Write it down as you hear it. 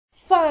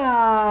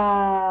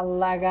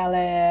Fala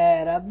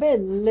galera,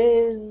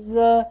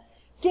 beleza?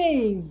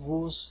 Quem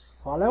vos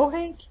fala é o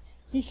Henk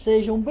e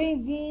sejam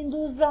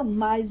bem-vindos a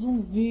mais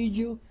um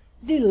vídeo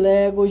de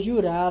Lego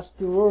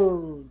Jurassic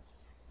World.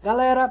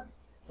 Galera,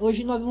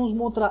 hoje nós vamos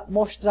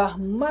mostrar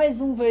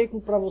mais um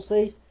veículo para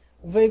vocês.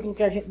 O veículo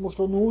que a gente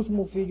mostrou no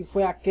último vídeo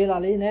foi aquele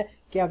ali, né?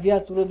 Que é a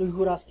viatura do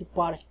Jurassic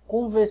Park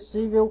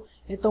conversível.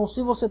 Então,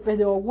 se você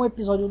perdeu algum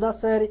episódio da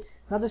série,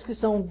 na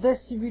descrição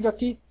desse vídeo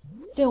aqui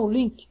tem o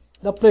link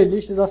da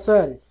playlist da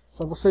série.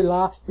 Só você ir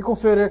lá e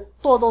conferir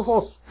todos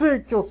os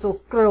vídeos, seus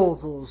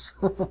creusos.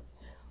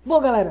 Bom,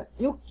 galera,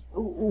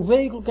 o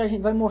veículo que a gente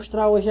vai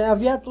mostrar hoje é a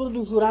viatura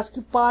do Jurassic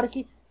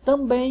Park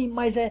também,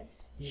 mas é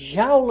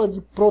jaula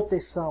de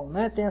proteção,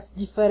 né? Tem esse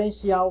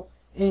diferencial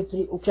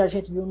entre o que a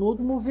gente viu no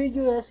último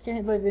vídeo e esse que a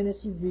gente vai ver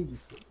nesse vídeo.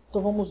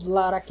 Então vamos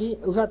lá aqui.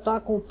 Eu já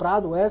tinha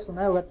comprado essa,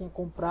 né? Eu já tinha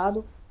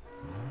comprado.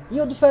 E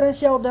o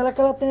diferencial dela é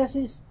que ela tem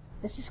esses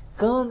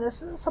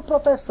canos, essa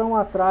proteção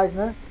atrás,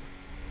 né?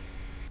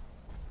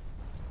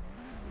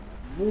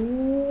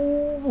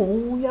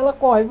 E ela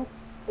corre, viu?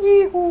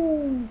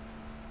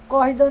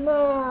 Corre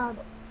danado.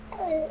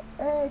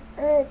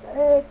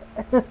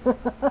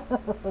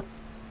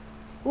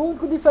 O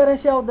único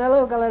diferencial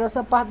dela, galera, é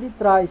essa parte de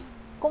trás.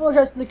 Como eu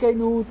já expliquei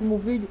no último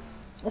vídeo,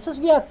 essas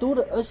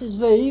viaturas, esses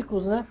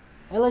veículos, né?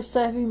 Elas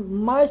servem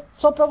mais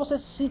só para você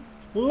se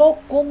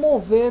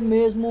locomover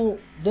mesmo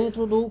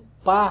dentro do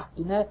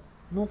parque, né?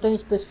 Não tem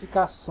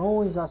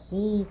especificações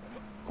assim,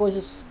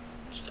 coisas.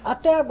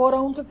 Até agora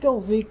a única que eu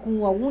vi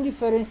com algum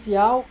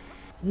diferencial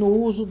no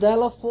uso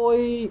dela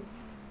foi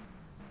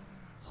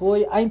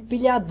a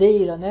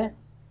empilhadeira, né?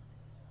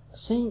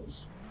 Assim,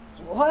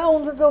 é a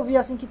única que eu vi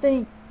assim que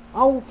tem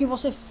algo que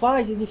você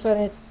faz de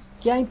diferente,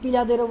 que a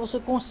empilhadeira você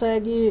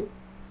consegue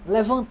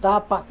levantar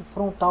a parte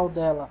frontal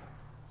dela.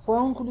 Foi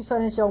o único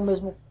diferencial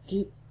mesmo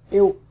que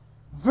eu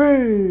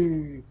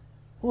vi.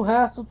 O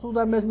resto tudo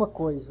é a mesma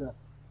coisa.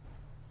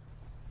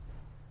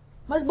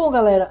 Mas bom,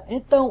 galera,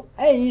 então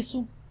é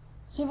isso.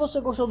 Se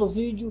você gostou do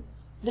vídeo,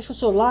 deixa o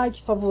seu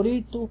like,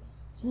 favorito.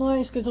 Se não é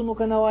inscrito no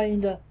canal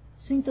ainda,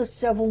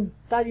 sinta-se à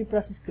vontade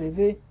para se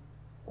inscrever.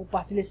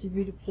 Compartilhe esse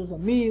vídeo com seus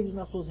amigos,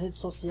 nas suas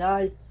redes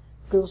sociais,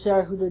 porque você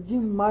ajuda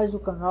demais o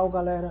canal,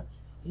 galera.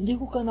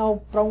 Indique o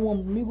canal para um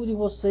amigo de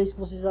vocês, que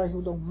vocês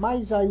ajudam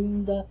mais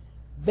ainda.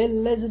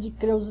 Beleza de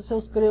creus e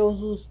seus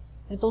creusos.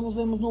 Então nos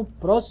vemos no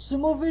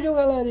próximo vídeo,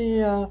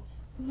 galerinha.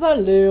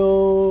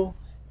 Valeu!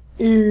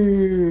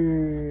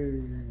 E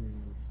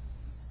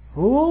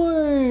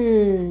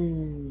fui!